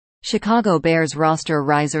Chicago Bears roster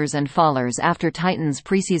risers and fallers after Titans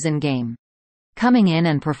preseason game. Coming in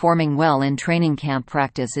and performing well in training camp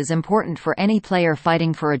practice is important for any player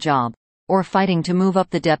fighting for a job, or fighting to move up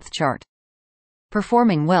the depth chart.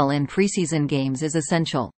 Performing well in preseason games is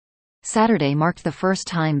essential. Saturday marked the first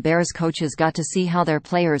time Bears coaches got to see how their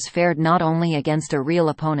players fared not only against a real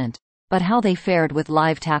opponent, but how they fared with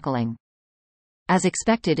live tackling. As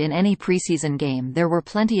expected in any preseason game, there were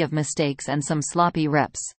plenty of mistakes and some sloppy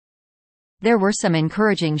reps. There were some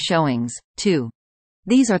encouraging showings, too.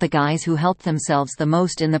 These are the guys who helped themselves the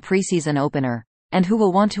most in the preseason opener, and who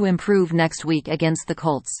will want to improve next week against the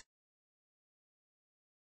Colts.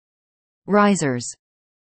 Risers.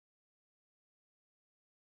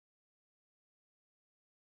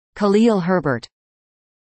 KHALIL.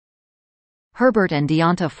 Herbert and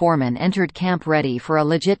D'Onta Foreman entered camp ready for a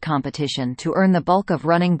legit competition to earn the bulk of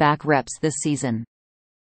running back reps this season.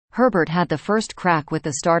 Herbert had the first crack with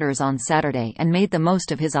the starters on Saturday and made the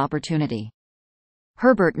most of his opportunity.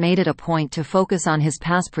 Herbert made it a point to focus on his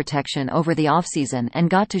pass protection over the offseason and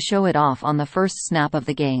got to show it off on the first snap of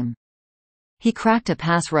the game. He cracked a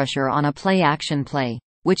pass rusher on a play-action play,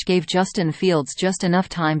 which gave Justin Fields just enough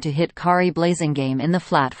time to hit Khari Blasingame in the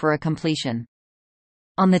flat for a completion.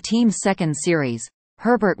 On the team's second series,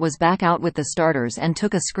 Herbert was back out with the starters and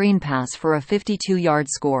took a screen pass for a 52-yard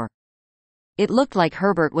score. It looked like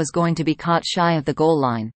Herbert was going to be caught shy of the goal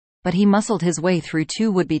line, but he muscled his way through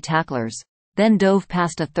two would-be tacklers, then dove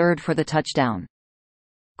past a third for the touchdown.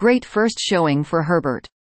 Great first showing for Herbert.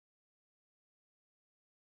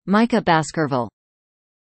 Micah Baskerville.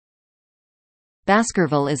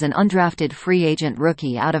 Baskerville is an undrafted free agent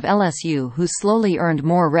rookie out of LSU who slowly earned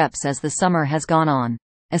more reps as the summer has gone on,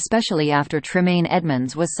 especially after Tremaine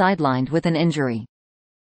Edmunds was sidelined with an injury.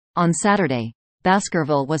 On Saturday,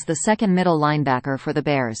 Baskerville was the second middle linebacker for the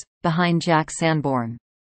Bears, behind Jack Sanborn.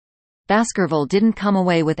 Baskerville didn't come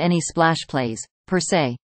away with any splash plays, per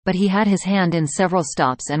se, but he had his hand in several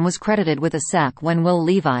stops and was credited with a sack when Will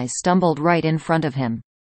Levis stumbled right in front of him.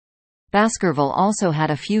 Baskerville also had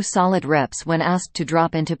a few solid reps when asked to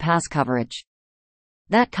drop into pass coverage.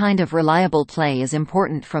 That kind of reliable play is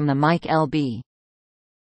important from the Mike L.B.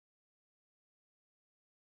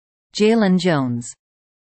 Jalen Jones.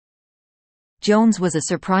 Jones was a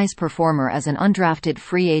surprise performer as an undrafted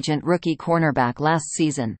free agent rookie cornerback last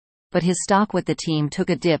season, but his stock with the team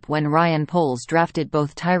took a dip when Ryan Poles drafted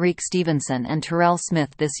both Tyreek Stevenson and Terrell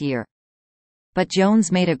Smith this year. But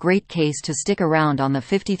Jones made a great case to stick around on the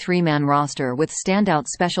 53-man roster with standout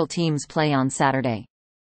special teams play on Saturday.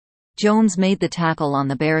 Jones made the tackle on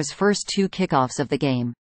the Bears' first two kickoffs of the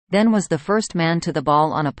game, then was the first man to the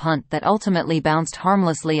ball on a punt that ultimately bounced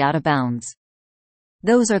harmlessly out of bounds.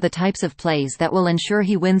 Those are the types of plays that will ensure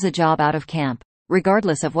he wins a job out of camp,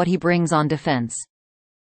 regardless of what he brings on defense.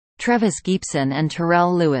 Trevis Gipson and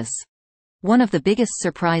Terrell Lewis. One of the biggest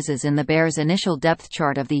surprises in the Bears' initial depth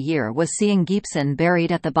chart of the year was seeing Gipson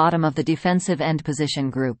buried at the bottom of the defensive end position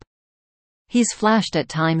group. He's flashed at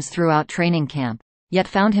times throughout training camp, yet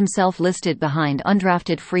found himself listed behind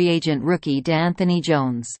undrafted free agent rookie D'Anthony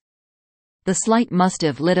Jones. The slight must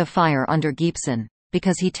have lit a fire under Gipson,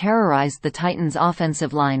 because he terrorized the Titans'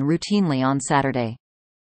 offensive line routinely on Saturday.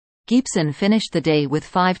 Gipson finished the day with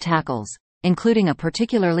 5 tackles, including a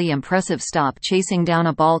particularly impressive stop chasing down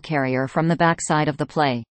a ball carrier from the backside of the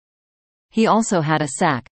play. He also had a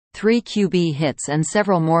sack, 3 QB hits and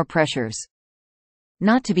several more pressures.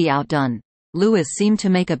 Not to be outdone, Lewis seemed to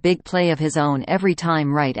make a big play of his own every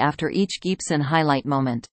time right after each Gipson highlight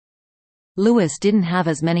moment. Lewis didn't have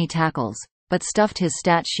as many tackles, but stuffed his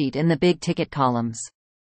stat sheet in the big-ticket columns.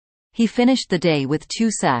 He finished the day with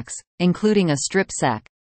 2 sacks, including a strip sack.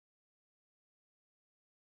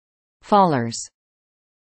 Fallers.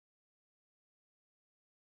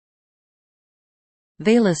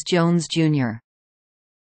 Velus Jones Jr.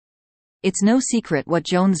 It's no secret what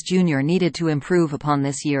Jones Jr. needed to improve upon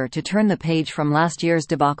this year to turn the page from last year's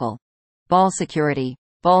debacle. Ball security,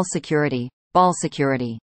 ball security, ball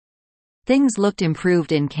security. Things looked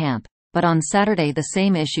improved in camp, but on Saturday the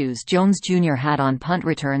same issues Jones Jr. had on punt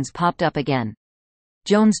returns popped up again.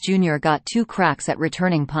 Jones Jr. got 2 cracks at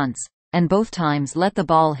returning punts, and both times let the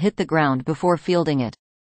ball hit the ground before fielding it.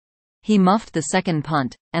 He muffed the second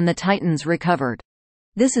punt, and the Titans recovered.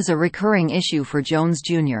 This is a recurring issue for Jones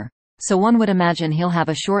Jr., so one would imagine he'll have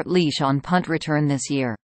a short leash on punt return this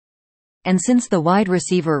year. And since the wide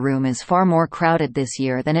receiver room is far more crowded this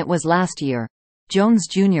year than it was last year, Jones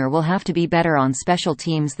Jr. will have to be better on special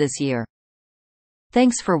teams this year.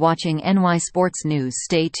 Thanks for watching NY Sports News.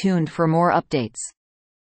 Stay tuned for more updates.